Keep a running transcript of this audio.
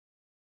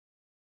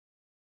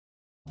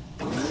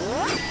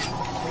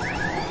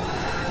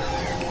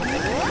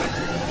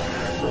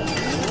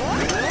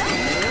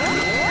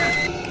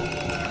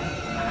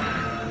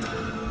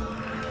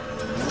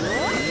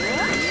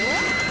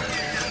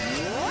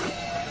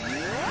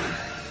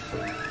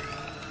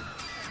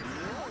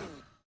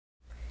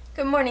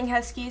morning,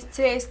 Huskies.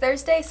 Today is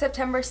Thursday,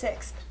 September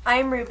 6th. I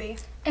am Ruby.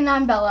 And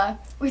I'm Bella,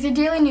 with your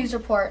daily news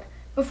report.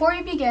 Before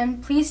we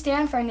begin, please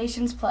stand for our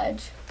nation's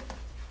pledge.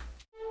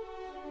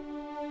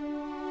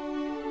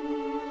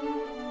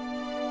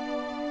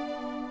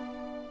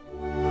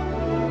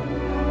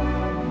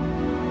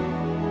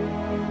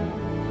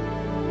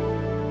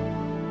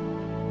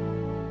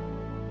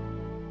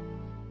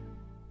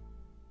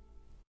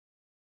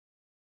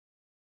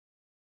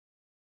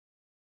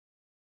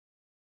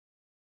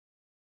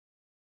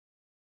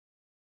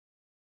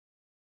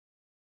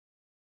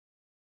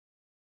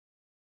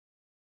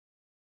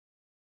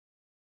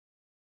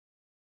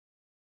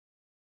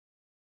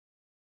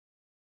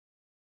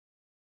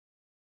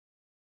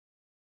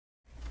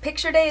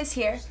 Picture Day is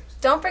here.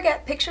 Don't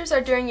forget, pictures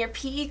are during your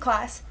PE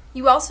class.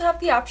 You also have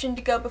the option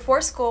to go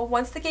before school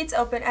once the gates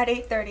open at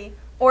 8:30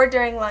 or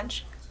during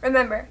lunch.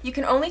 Remember, you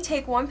can only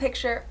take one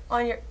picture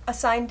on your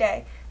assigned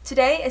day.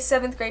 Today is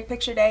 7th grade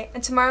Picture Day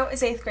and tomorrow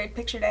is 8th grade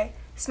Picture Day.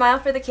 Smile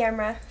for the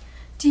camera.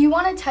 Do you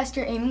want to test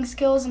your aiming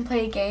skills and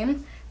play a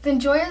game? Then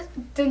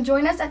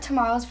join us at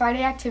tomorrow's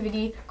Friday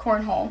activity,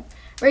 Cornhole.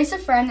 Race a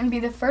friend and be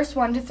the first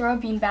one to throw a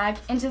beanbag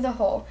into the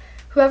hole.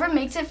 Whoever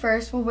makes it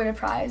first will win a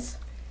prize.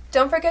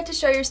 Don't forget to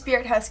show your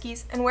spirit,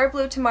 Huskies, and wear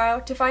blue tomorrow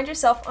to find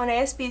yourself on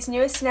ASB's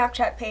newest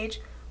Snapchat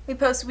page. We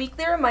post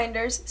weekly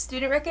reminders,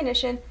 student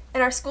recognition,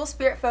 and our school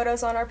spirit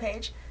photos on our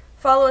page.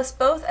 Follow us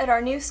both at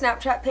our new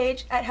Snapchat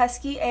page at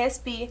Husky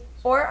ASB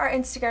or our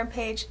Instagram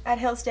page at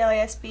Hillsdale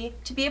ASB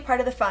to be a part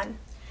of the fun.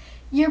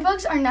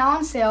 Yearbooks are now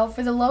on sale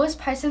for the lowest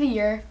price of the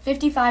year,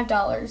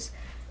 $55.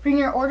 Bring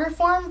your order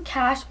form,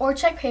 cash, or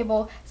check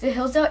payable to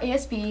Hillsdale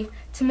ASB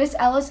to Miss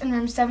Ellis in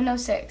room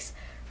 706.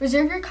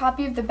 Reserve your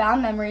copy of the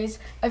Bound Memories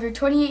of your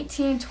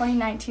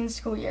 2018-2019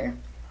 school year.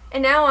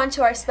 And now on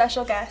to our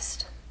special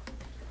guest.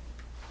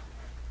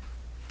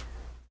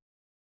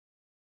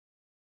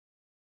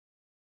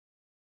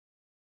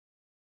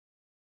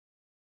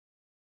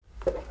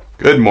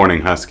 Good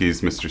morning,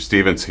 Huskies. Mr.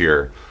 Stevens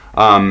here.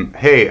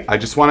 Hey, I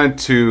just wanted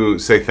to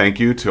say thank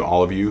you to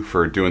all of you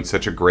for doing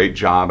such a great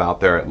job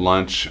out there at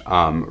lunch.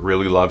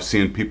 Really love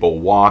seeing people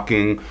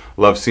walking,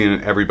 love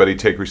seeing everybody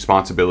take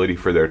responsibility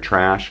for their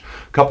trash.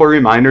 A couple of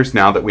reminders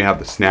now that we have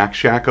the Snack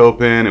Shack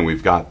open and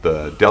we've got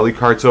the deli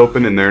carts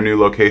open in their new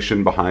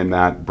location behind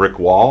that brick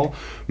wall.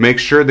 Make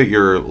sure that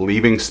you're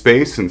leaving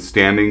space and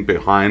standing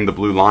behind the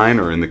blue line,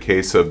 or in the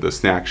case of the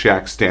Snack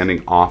Shack,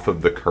 standing off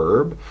of the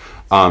curb.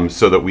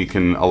 So that we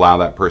can allow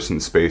that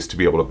person space to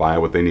be able to buy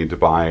what they need to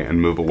buy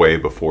and move away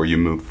before you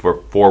move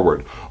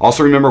forward.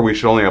 Also remember, we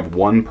should only have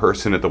one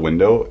person at the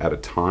window at a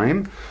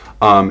time.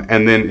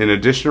 And then in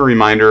addition, a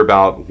reminder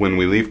about when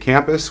we leave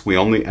campus, we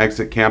only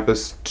exit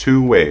campus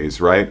two ways,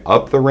 right?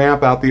 Up the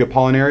ramp out the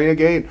Apollinaria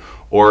gate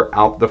or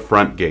out the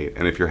front gate.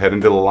 And if you're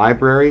heading to the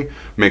library,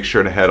 make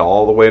sure to head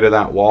all the way to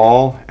that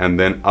wall and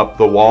then up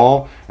the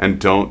wall, and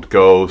don't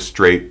go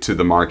straight to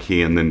the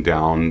marquee and then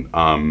down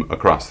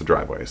across the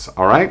driveways.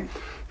 All right?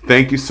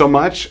 Thank you so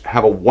much.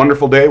 Have a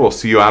wonderful day. We'll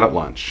see you out at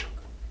lunch.